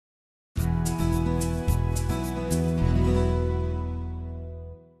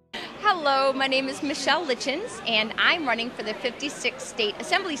Hello, my name is Michelle Litjens, and I'm running for the 56th State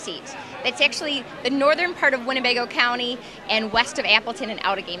Assembly seat. That's actually the northern part of Winnebago County and west of Appleton and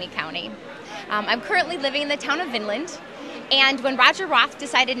Outagamie County. I'm currently living in the town of Vinland, and when Roger Roth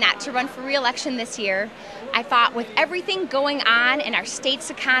decided not to run for re-election this year, I thought with everything going on in our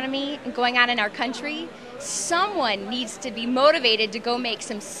state's economy and going on in our country, someone needs to be motivated to go make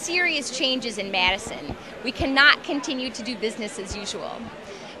some serious changes in Madison. We cannot continue to do business as usual.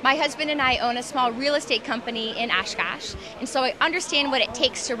 My husband and I own a small real estate company in Oshkosh, and so I understand what it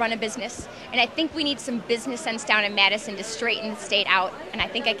takes to run a business, and I think we need some business sense down in Madison to straighten the state out, and I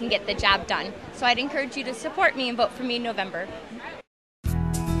think I can get the job done. So I'd encourage you to support me and vote for me in November.